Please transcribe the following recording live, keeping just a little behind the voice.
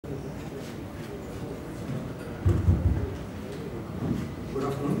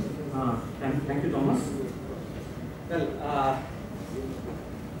Thank you, Thomas. Well,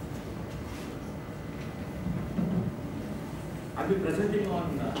 I'll be presenting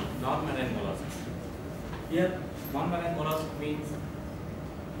on non-marine molluscs. Here, non-marine mollusc means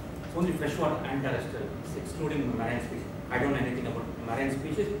only freshwater and terrestrial, excluding marine species. I don't know anything about marine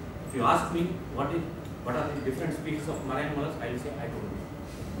species. If you ask me what are the different species of marine mollusks, I will say I don't know.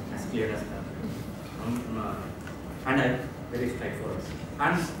 As clear as that. And I very straightforward.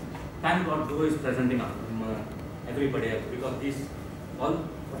 And thank God Duo is presenting everybody else, because these all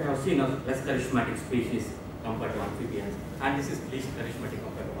what I have seen are less charismatic species compared to amphibians, and this is least charismatic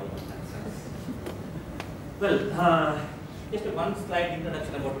compared to all of them. Well, just one slide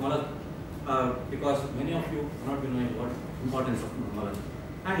introduction about mollusc, because many of you may not be knowing what importance of mollusc.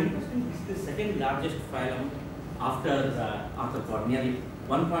 And interestingly, this is the second largest phylum after arthropod, nearly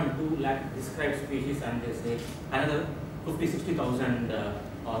 1.2 lakh described species, and they say another 50,000-60,000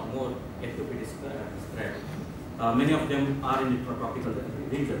 or more yet to be described. Many of them are in the tropical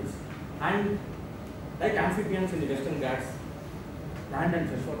regions. And like amphibians in the Western Ghats, land and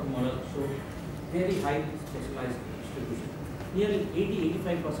freshwater molluscs show very high specialized distribution. Nearly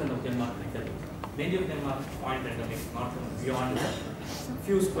 80-85% of them are endemic. Many of them are point endemic, not beyond a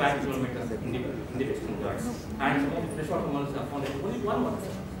few square kilometers in the Western Ghats. And some of the freshwater molluscs are found in only one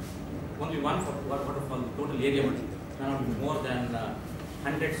waterfall. Only one waterfall, the total area cannot be more than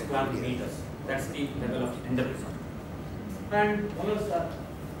 100 square meters. That's the level of endemism. And molluscs are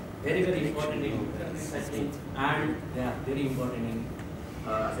very, very important in recycling, and they are very important in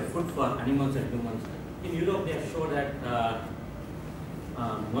as a food for animals and humans. In Europe, they have shown that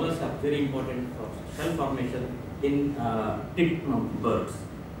molluscs are very important for shell formation in tick birds,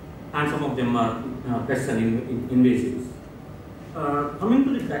 and some of them are pests and invasives. Coming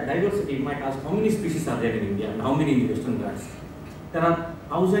to the diversity, you might ask how many species are there in India and how many in the Western Ghats. There are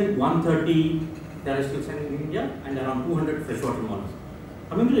 1,130 terrestrials in India and around 200 freshwater molluscs.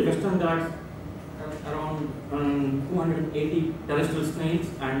 Coming to the Western Ghats, around 280 terrestrial snails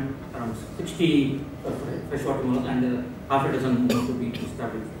and around 60 freshwater molluscs, and half a dozen more to be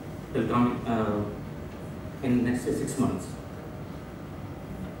established will come in next 6 months.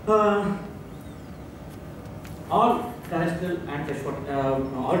 All terrestrial and freshwater,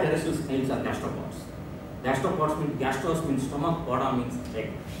 all terrestrial snails are gastropods. Gastropods means gastros means stomach, poda means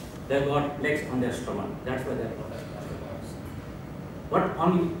leg. They've got legs on their stomach. That's why they're called as gastropods. But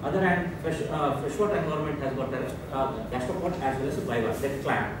on the other hand, freshwater environment has got gastropods as well as a bivalve, like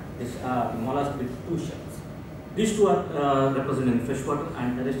clam, this mollusk with 2 shells. These two are represented in freshwater,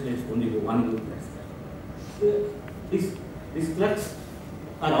 and terrestrial is only one group that's there. These slugs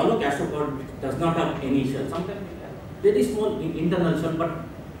are all a gastropod which does not have any shell. Sometimes they have very small internal shell, but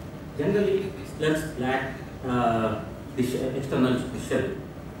generally slugs lack the external shell,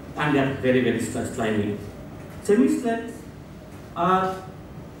 and they are very, very slimy. Semi-slugs are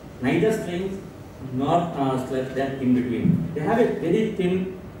neither slugs nor slugs, they are in between. They have a very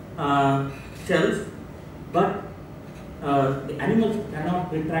thin shells, but the animals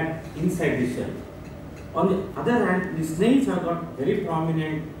cannot retract inside the shell. On the other hand, the snails have got very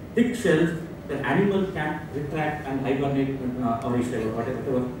prominent thick shells that animal can retract and hibernate or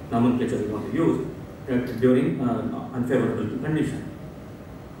whatever nomenclature we want to use during unfavorable condition.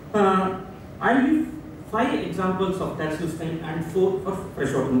 I'll give 5 examples of terrestrial snail and 4 for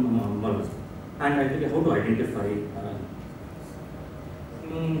freshwater mollusks, and I'll tell you how to identify.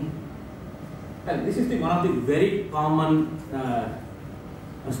 This is one of the very common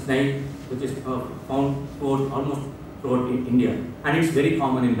snail which is found almost throughout in India, and it's very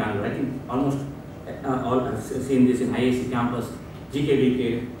common in Bangalore. I think almost all have seen this in IIC campus,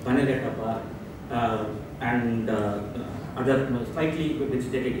 GKVK, Bangalore Park, and other slightly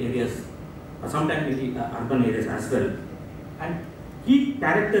vegetated areas, sometimes in the urban areas as well. And key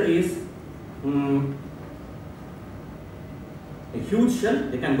character is a huge shell.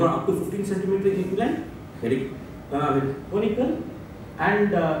 They can go up to 15 centimeters in length, very conical,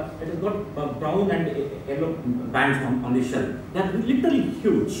 and it has got brown and yellow bands on the shell. They are literally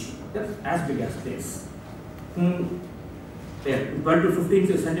huge. That's as big as this. They are 12 to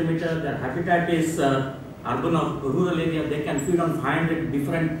 15 centimeters. Their habitat is urban or rural area. They can feed on 500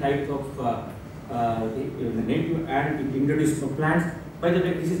 different types of native and introduced plants. By the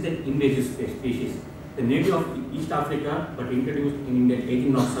way, this is the invasive species. The native of East Africa, but introduced in India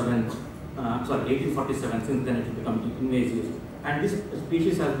in 1847. Since then, it has become invasive. And this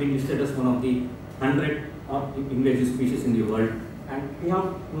species has been listed as one of the 100 invasive species in the world. And we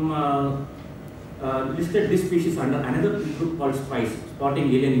have listed this species under another group called SPICE, spotting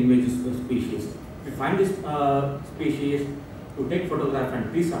alien invasive species. If you find this species, to take photograph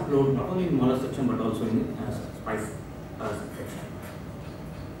and please upload not only in mollusc section but also in spice section.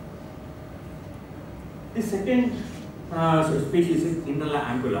 The second species is Inrella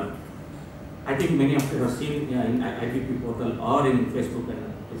ampula. I think many of you have seen in IPP portal or in Facebook.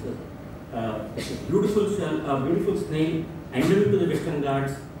 And it's a beautiful shell, beautiful snail endemic to the Western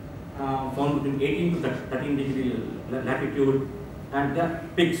Ghats, found between 18 to 13 degree latitude, and they are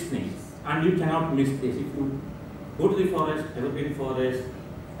big snails. And you cannot miss this. If you go to the forest, Aravind forest,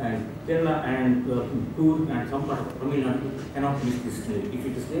 and Kerala and Tour and some part of Tamil Nadu, you cannot miss this snail. If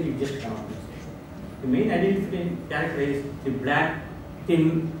it is there, you just cannot miss it. The main identifying character is the black,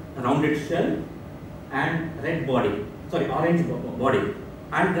 thin, rounded shell and red body. Sorry, orange body.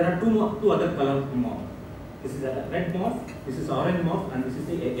 And there are two other color moth. This is a red moth, this is orange moth, and this is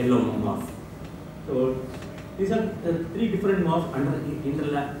the yellow moth. So these are the three different moths under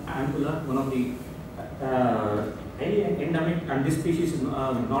Inrella ampula, one of the highly endemic, and this species is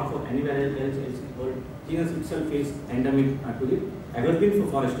not for anywhere else in the world. Genus itself is endemic to the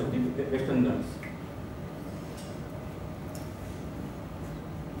evergreen forest of the Western Ghats.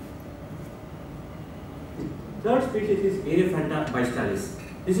 Third species is Aravind Madhyastha.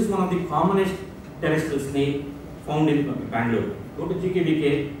 This is one of the commonest terrestrial snail found in Bangalore. Go to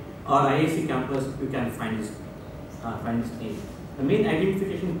GKVK or IIC campus, you can find this snail. The main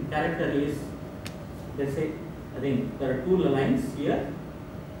identification character is, let's say, I think there are two lines here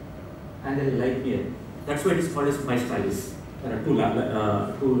and there is a line here. That's why it is called as Madhyastha. There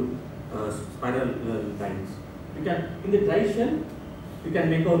are two spiral lines. You can, in the dry shell, you can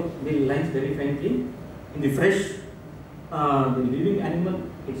make out the lines very faintly. In the fresh, the living animal,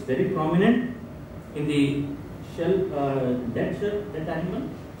 it's very prominent. In the shell, dead animal,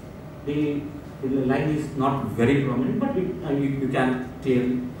 the line is not very prominent, but you can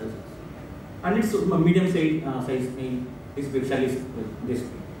clearly. And it's a medium size snail. This big shell is this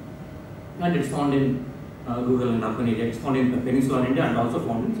big. And it's found in rural and urban area. It's found in the peninsular India and also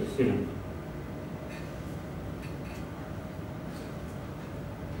found in Sri Lanka.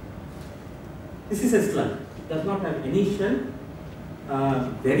 This is a slug. It does not have any shell,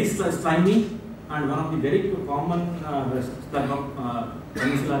 very slimy, and one of the very common slug of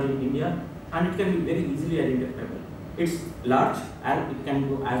peninsular in India, and it can be very easily identifiable. It's large, it can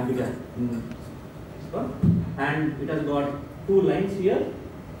go as big as this one, and it has got two lines here,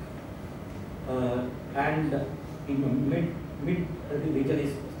 and in mid the region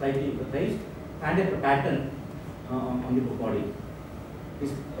is slightly raised, and a pattern on the body.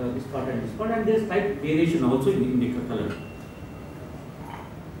 This part and this part, and there is slight variation also in the color.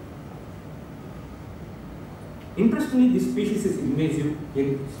 Interestingly, this species is invasive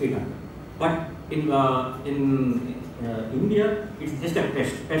in Sri Lanka, but in India, it's just a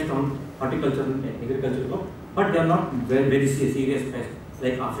pest on horticulture and agriculture, but they are not very serious pests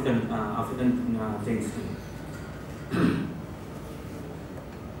like African things.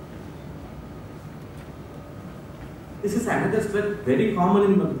 This is another slug, very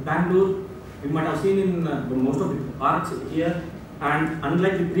common in Bangalore. You might have seen in most of the parks here. And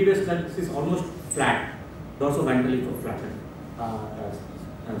unlike the previous slug, this is almost flat, dorso-ventrally flattened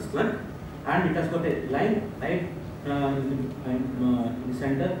slug. And it has got a line right in the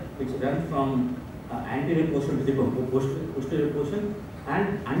center, which runs from anterior portion to the posterior portion.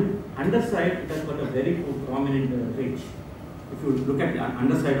 And underside, it has got a very prominent ridge. If you look at the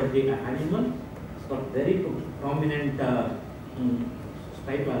underside of the animal, it's got very prominent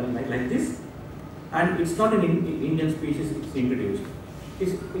stripe like this, and it's not an Indian species. It's introduced.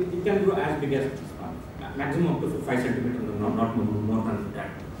 It can grow as big as maximum up to 5 centimeters, not more than that.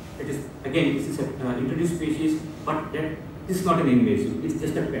 It is again, this is an introduced species, but this is not an invasive. It's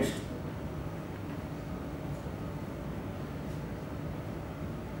just a pest.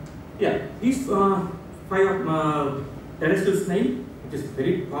 Yeah, these 5 terrestrial snail, which is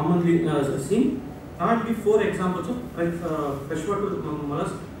very commonly seen. Now, I'll give 4 examples of freshwater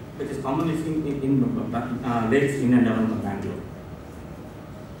mollusc, which is commonly seen in lakes in and around Bangalore.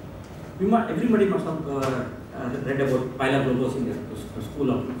 Everybody must have read about Pila globus in the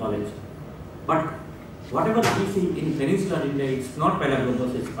school or college. But whatever we see in peninsular India, it's not Pila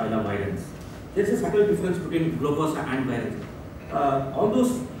globus, it's Pila virens. There's a subtle difference between globus and virens. All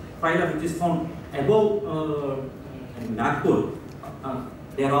those phyla which is found above Nagpur,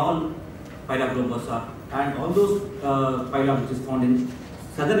 they are all Pila globosa, and all those phyla which is found in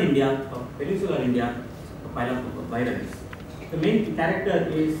southern India or peninsular India, Pila virens. The main character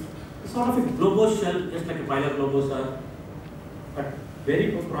is sort of a globose shell, just like a Pila globosa, but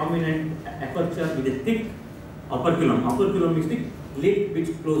very prominent aperture with a thick operculum. Operculum is the lid which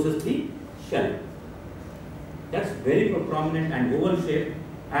closes the shell. That's very prominent and oval shape,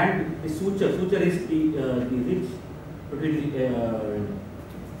 and the suture is the ridge between the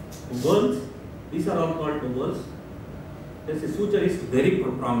ovals. These are all called ovals. The suture is very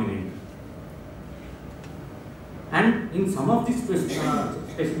prominent. And in some of these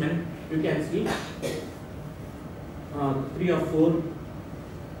specimens, you can see 3 or 4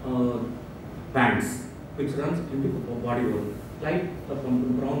 bands which runs into the body wall. Light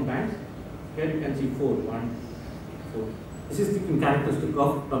brown bands. Here you can see 4. 1, 4. This is the characteristic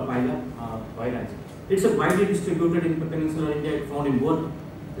of pylons. It's a widely distributed in peninsular India, found in both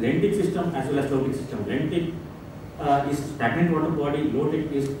lentic system as well as lotic system. Lentic is stagnant water body,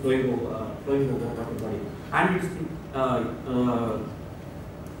 lotic is flowing over water body, and it's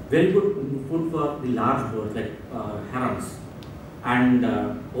very good food for the large birds like herons and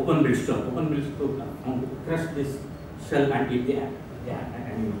open bill stork. Open bill stork crush this shell and eat the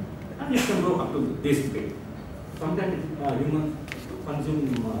animal, and it can grow up to this big. Sometimes humans consume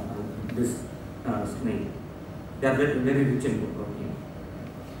this snail. They are very, very rich in protein.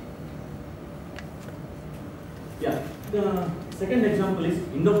 Yeah. The second example is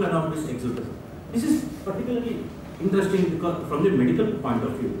Indoplenornis exultus. This is particularly interesting because from the medical point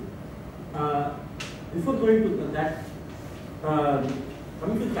of view. Before going to that,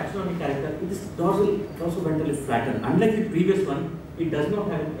 coming to taxonomic character, it is dorsoventrally flattened. Unlike the previous one, it does not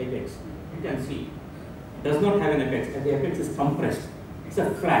have an apex. You can see, it does not have an apex, and the apex is compressed. It's a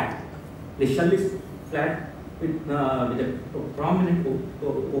flat. The shell is flat with a prominent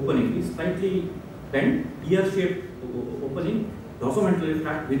opening. It's slightly bent, ear-shaped opening, dorsoventrally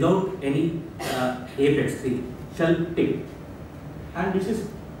flat without any apex, the shell tip. And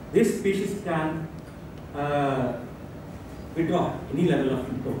this species can withdraw any level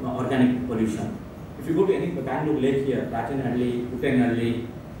of organic pollution. If you go to any Bangalore lake here, Rajanhalli, Puttanhalli,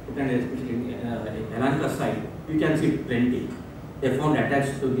 especially Yelahanka side, you can see plenty. They are found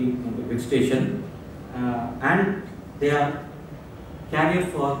attached to the vegetation, and they are carrier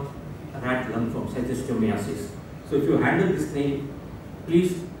for rat lungworm, cystostomiasis. So if you handle this snail,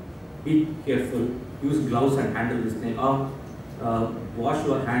 please be careful. Use gloves and handle this snail, or wash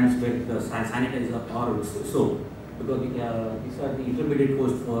your hands with sanitizer or soap, because these are the intermediate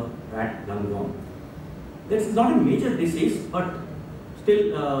host for rat lungworm. This is not a major disease, but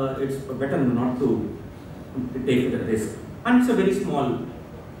still it's better not to take the risk. And it's a very small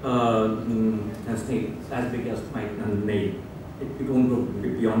snail, as big as my nail. It won't go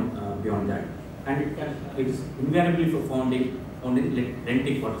beyond that. And it is invariably found in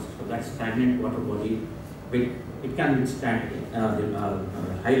lentic water system, that's stagnant water body. It can withstand the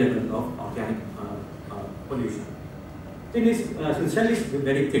high level of organic pollution. The shell is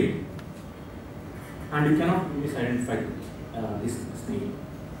very thin, and you cannot misidentify this snail.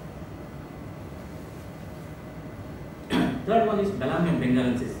 Third one is Bellamia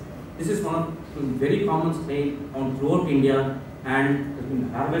bengalensis. This is one of the very common snail found throughout India and has been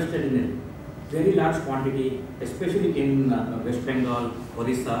harvested in a very large quantity, especially in West Bengal,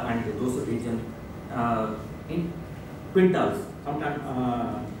 Orissa, and those regions in quintals. Sometimes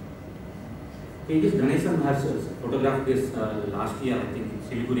K.G. Ganesan has photographed this last year, I think, in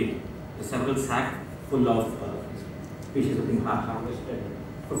Siliguri. Several sacks full of species have been harvested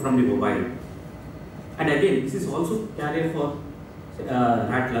from the mobile. And again, this is also carrier for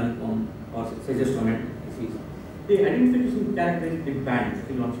rat lungworm or cystostomiasis disease. The identification characteristic band,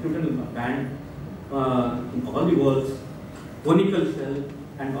 the longitudinal band in all the worlds, conical shell,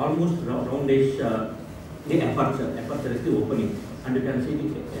 and almost roundish the aperture. Aperture is the opening, and you can see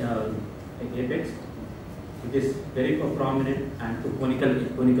the apex, which is very prominent and conical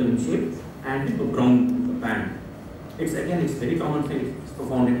in shape, and the brown band. It's very common. It's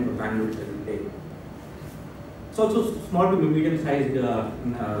found in Bangalore every day. It's also small to medium-sized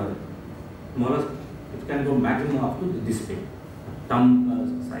mollusk. It can go maximum up to this big.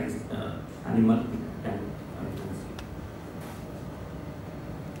 Thumb-sized animal can see.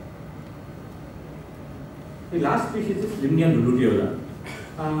 The last species is Limnium luteola.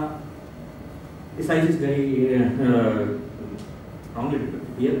 The size is very rounded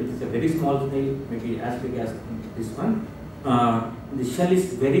here. It's a very small snail, maybe as big as this one. The shell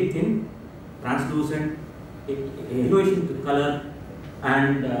is very thin, translucent, yellowish in color,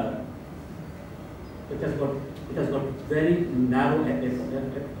 and it has got very narrow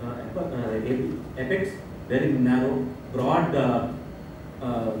apex, very narrow, broad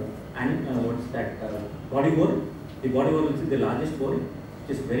body whorl. The body whorl is the largest whorl,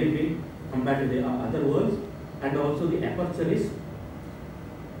 which is very big compared to the other whorls, and also the aperture is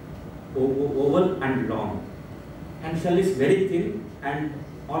oval and long, and shell is very thin and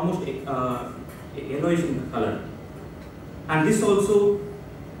almost yellowish in color. And this also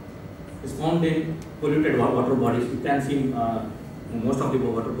is found in polluted water bodies. You can see most of the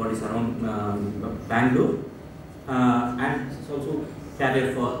water bodies around Bangalore, and it's also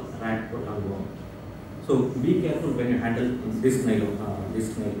carrier for rat and worm. So be careful when you handle this snail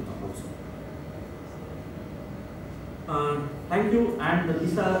also. Thank you. And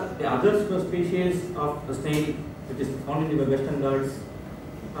these are the other species of the snail which is found in the Western Ghats.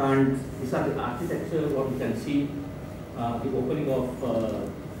 And these are the architecture, what you can see, the opening of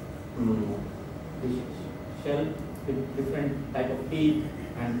the shell with different type of teeth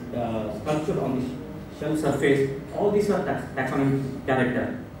and structure on the shell surface. All these are taxonomic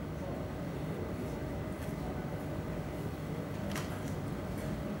character.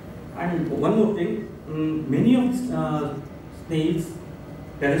 And one more thing, many of snails,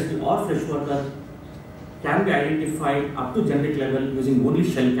 terrestrial or freshwater, can be identified up to genetic level using only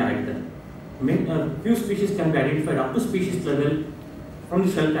shell character. Few species can be identified up to species level from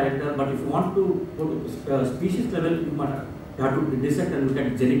the shell character, but if you want to go to species level, you have to dissect and look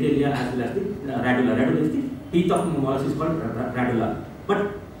at genitalia as well as the radula. Radula is the teeth of mollusc is called radula.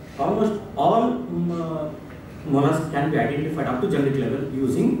 But almost all molluscs can be identified up to genetic level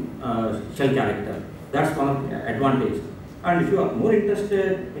using shell character. That's one of the advantage. And if you are more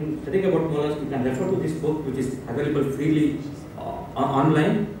interested in studying about molluscs, you can refer to this book, which is available freely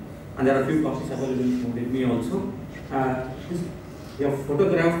online, and there are a few copies available with me also. We have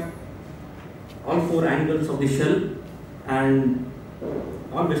photographed all 4 angles of the shell, and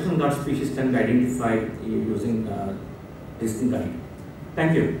all Western Ghats species can be identified using this thing.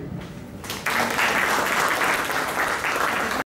 Thank you.